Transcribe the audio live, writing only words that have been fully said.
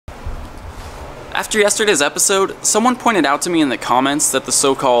After yesterday's episode, someone pointed out to me in the comments that the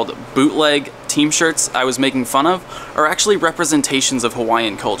so-called bootleg team shirts I was making fun of are actually representations of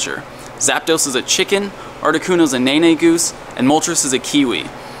Hawaiian culture. Zapdos is a chicken, Articuno's a nene goose, and Moltres is a kiwi.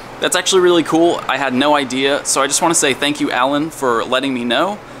 That's actually really cool. I had no idea, so I just want to say thank you, Alan, for letting me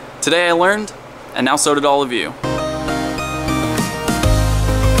know. Today I learned, and now so did all of you.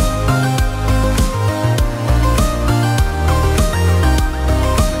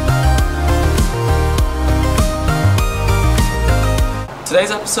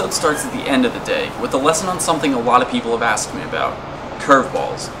 Today's episode starts at the end of the day with a lesson on something a lot of people have asked me about: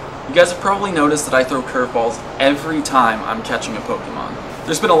 curveballs. You guys have probably noticed that I throw curveballs every time I'm catching a Pokemon.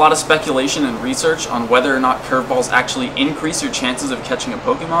 There's been a lot of speculation and research on whether or not curveballs actually increase your chances of catching a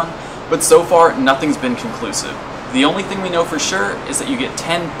Pokemon, but so far nothing's been conclusive. The only thing we know for sure is that you get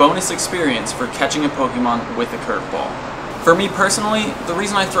 10 bonus experience for catching a Pokemon with a curveball. For me personally, the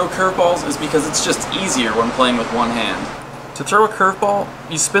reason I throw curveballs is because it's just easier when playing with one hand. To throw a curveball,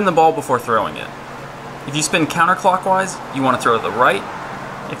 you spin the ball before throwing it. If you spin counterclockwise, you want to throw to the right.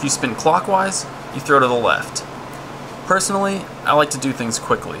 If you spin clockwise, you throw to the left. Personally, I like to do things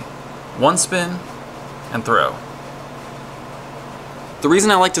quickly. One spin, and throw. The reason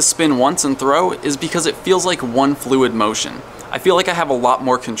I like to spin once and throw is because it feels like one fluid motion. I feel like I have a lot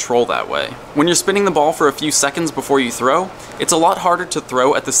more control that way. When you're spinning the ball for a few seconds before you throw, it's a lot harder to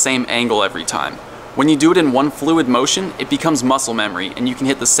throw at the same angle every time. When you do it in one fluid motion, it becomes muscle memory, and you can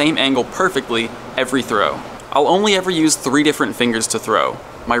hit the same angle perfectly every throw. I'll only ever use 3 different fingers to throw: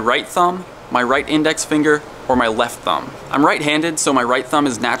 my right thumb, my right index finger, or my left thumb. I'm right-handed, so my right thumb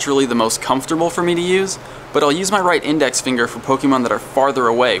is naturally the most comfortable for me to use, but I'll use my right index finger for Pokemon that are farther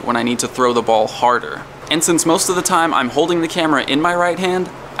away when I need to throw the ball harder. And since most of the time I'm holding the camera in my right hand,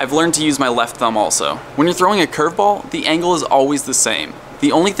 I've learned to use my left thumb also. When you're throwing a curveball, the angle is always the same.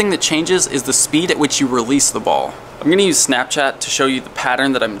 The only thing that changes is the speed at which you release the ball. I'm going to use Snapchat to show you the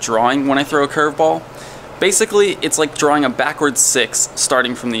pattern that I'm drawing when I throw a curveball. Basically, it's like drawing a backwards 6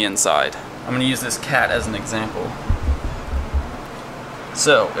 starting from the inside. I'm going to use this cat as an example.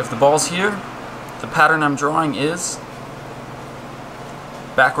 So, if the ball's here, the pattern I'm drawing is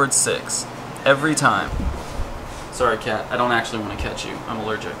backwards 6 every time. Sorry, cat, I don't actually want to catch you. I'm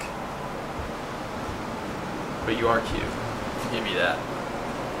allergic. But you are cute. Give me that.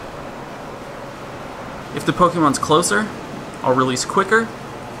 If the Pokemon's closer, I'll release quicker,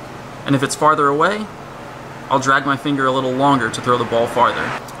 and if it's farther away, I'll drag my finger a little longer to throw the ball farther.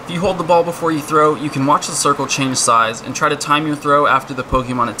 If you hold the ball before you throw, you can watch the circle change size and try to time your throw after the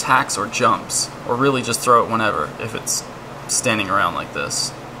Pokemon attacks or jumps, or really just throw it whenever, if it's standing around like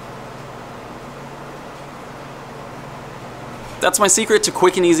this. That's my secret to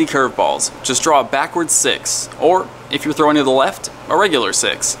quick and easy curveballs. Just draw a backwards 6, or if you're throwing to the left, a regular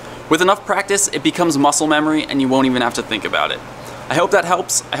 6. With enough practice, it becomes muscle memory and you won't even have to think about it. I hope that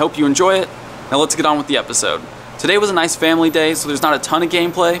helps. I hope you enjoy it. Now let's get on with the episode. Today was a nice family day, so there's not a ton of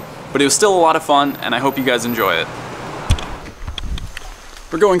gameplay, but it was still a lot of fun, and I hope you guys enjoy it.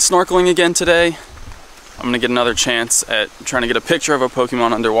 We're going snorkeling again today. I'm gonna get another chance at trying to get a picture of a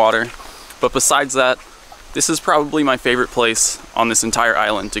Pokemon underwater. But besides that, this is probably my favorite place on this entire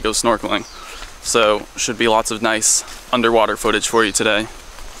island to go snorkeling. So, should be lots of nice underwater footage for you today.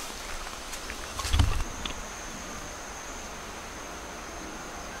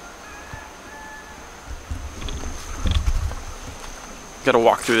 Gotta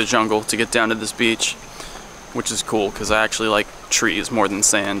walk through the jungle to get down to this beach, which is cool because I actually like trees more than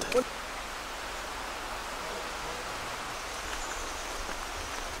sand.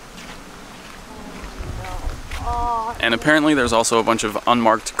 And apparently there's also a bunch of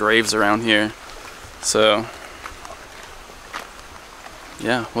unmarked graves around here. So,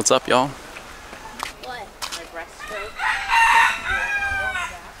 yeah, what's up, y'all? What? My breaststroke?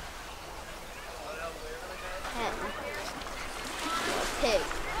 Pig.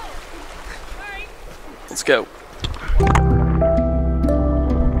 Let's go.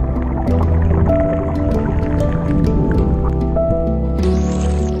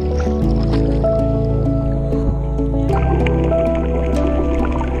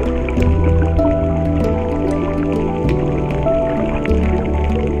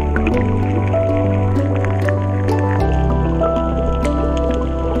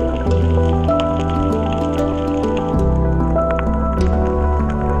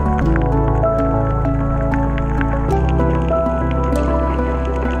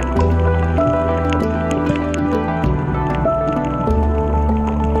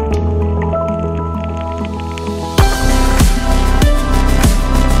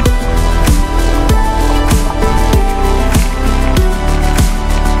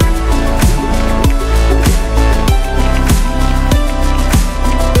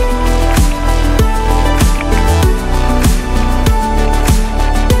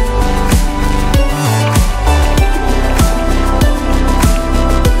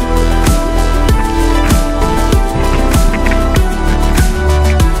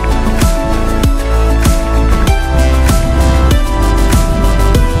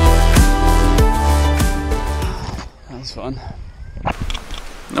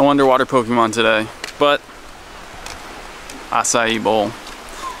 No underwater Pokemon today, but acai bowl.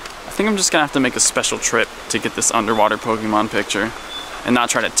 I think I'm just gonna have to make a special trip to get this underwater Pokemon picture and not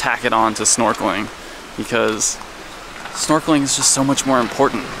try to tack it on to snorkeling, because snorkeling is just so much more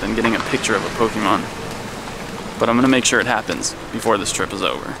important than getting a picture of a Pokemon. But I'm gonna make sure it happens before this trip is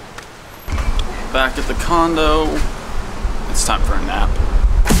over. Back at the condo, it's time for a nap.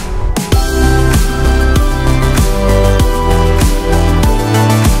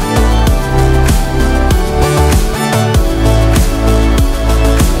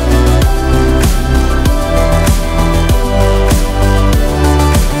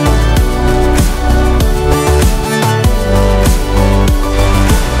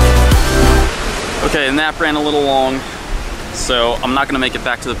 Okay, the nap ran a little long, so I'm not gonna make it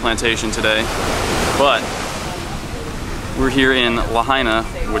back to the plantation today, but we're here in Lahaina,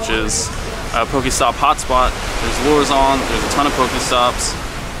 which is a Pokestop hotspot. There's lures on, there's a ton of Pokestops.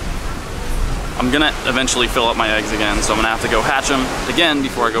 I'm gonna eventually fill up my eggs again, so I'm gonna have to go hatch them again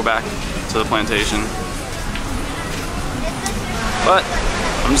before I go back to the plantation. But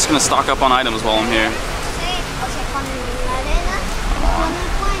I'm just gonna stock up on items while I'm here.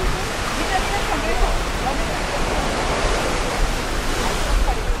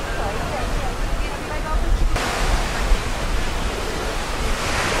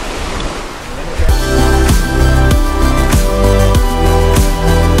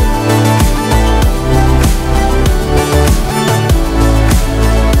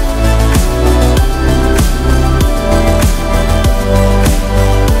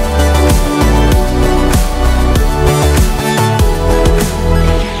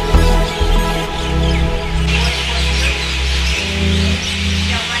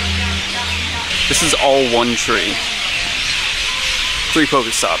 This is all one tree. 3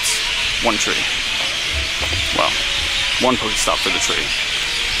 Pokestops, 1 tree. Well, 1 Pokestop for the tree,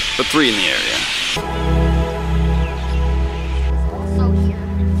 but 3 in the area.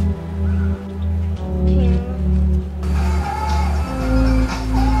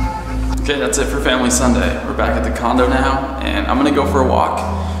 Okay, that's it for Family Sunday. We're back at the condo now, and I'm gonna go for a walk,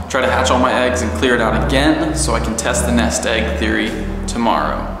 try to hatch all my eggs and clear it out again so I can test the nest egg theory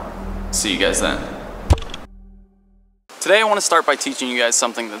tomorrow. See you guys then. Today I want to start by teaching you guys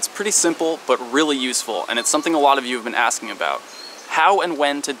something that's pretty simple but really useful, and it's something a lot of you have been asking about. How and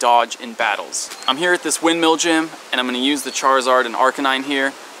when to dodge in battles. I'm here at this windmill gym, and I'm going to use the Charizard and Arcanine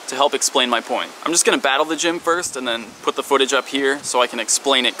here to help explain my point. I'm just going to battle the gym first and then put the footage up here so I can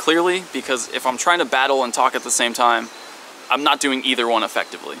explain it clearly, because if I'm trying to battle and talk at the same time, I'm not doing either one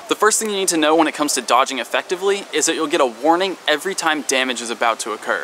effectively. The first thing you need to know when it comes to dodging effectively is that you'll get a warning every time damage is about to occur.